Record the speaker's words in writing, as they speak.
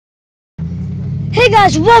Hey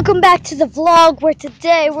guys, welcome back to the vlog where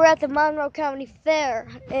today we're at the Monroe County Fair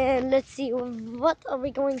and let's see, what are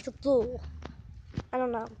we going to do? I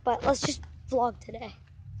don't know, but let's just vlog today.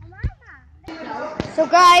 So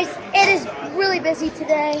guys, it is really busy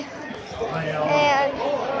today and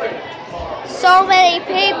so many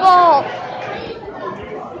people.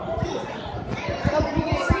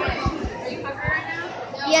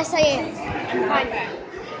 Yes, I am.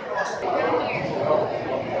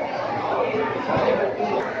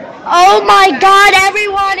 Oh my God,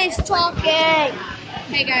 everyone is talking.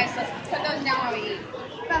 Hey guys, let's put those down while we eat.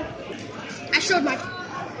 I showed my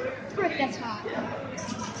frick, that's hot.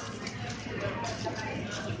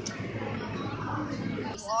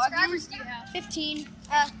 Subscribers do you have? 15.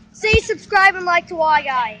 Say subscribe and like to Y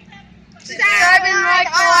Guy. Subscribe and like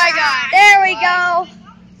the Y Guy. There we go.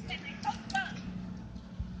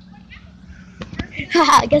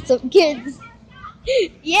 Haha, got some kids.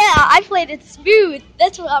 Yeah, I played it smooth.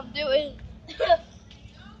 That's what I'm doing.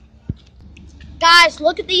 Guys,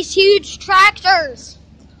 look at these huge tractors.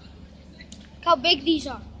 Look how big these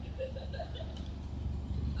are.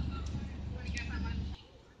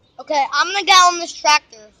 Okay, I'm gonna get on this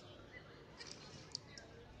tractor.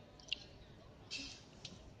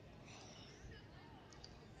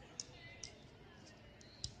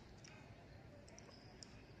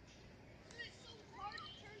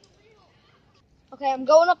 Okay, I'm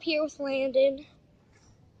going up here with Landon.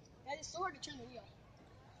 That is so hard to turn the wheel.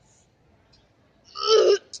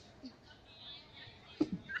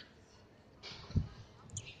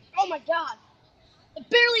 Oh my God. It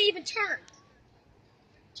barely even turned.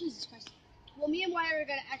 Jesus Christ. Well, me and Wyatt are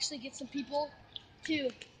going to actually get some people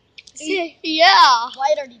to see. Yeah.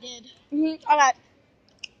 Wyatt already did. I got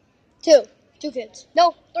two kids.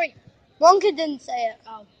 No, 3. One kid didn't say it.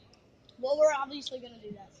 Oh. Well, we're obviously going to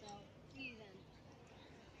do that, so see you then.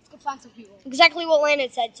 Let's go find some people. Exactly what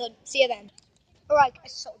Landon said, so see you then. Alright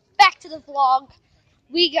guys, so back to the vlog.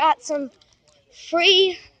 We got some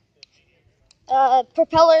free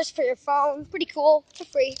propellers for your phone. Pretty cool, for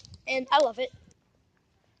free, and I love it.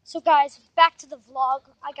 So guys, back to the vlog.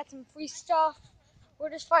 I got some free stuff. We're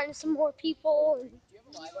just finding some more people. And Do you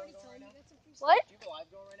have a live going right now? what? Do you have a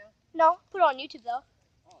live going right now? No, put it on YouTube though.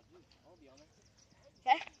 Oh, dude, I'll be on there.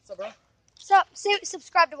 Okay. What's up, bro? So,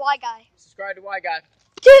 subscribe to Y Guy. Subscribe to Y Guy.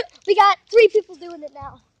 Dude, we got 3 people doing it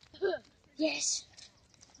now. Yes.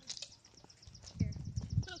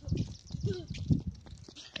 Alright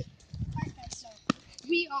guys, so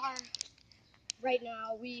we are, right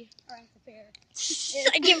now, we are at the fair.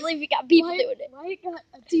 I can't believe we got people doing it. Wyatt got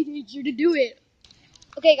a teenager to do it.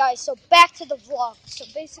 Okay guys, so back to the vlog. So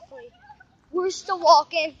basically, we're still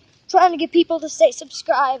walking, trying to get people to say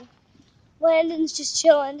subscribe. Landon's just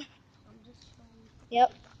chilling.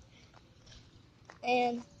 Yep.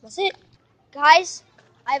 And that's it. Guys,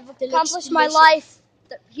 I've accomplished my life.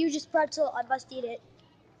 The hugest pretzel, I must eat it.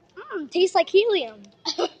 Tastes like helium.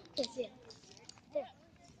 That's it. There.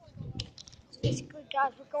 So basically,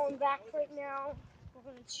 guys, we're going back right now. We're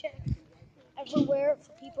going to check everywhere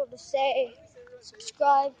for people to say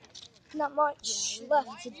subscribe. Not much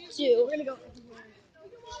left to do. We're going to go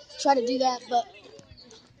try to do that, but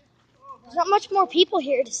There's not much more people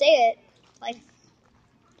here to say it. Like,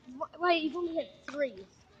 why you've only had 3.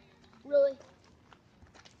 Really?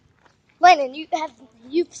 Landon, you've had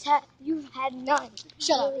none.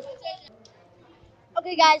 Shut up.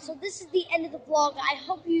 Okay, guys, so this is the end of the vlog. I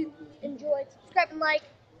hope you enjoyed. Subscribe and like.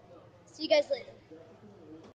 See you guys later.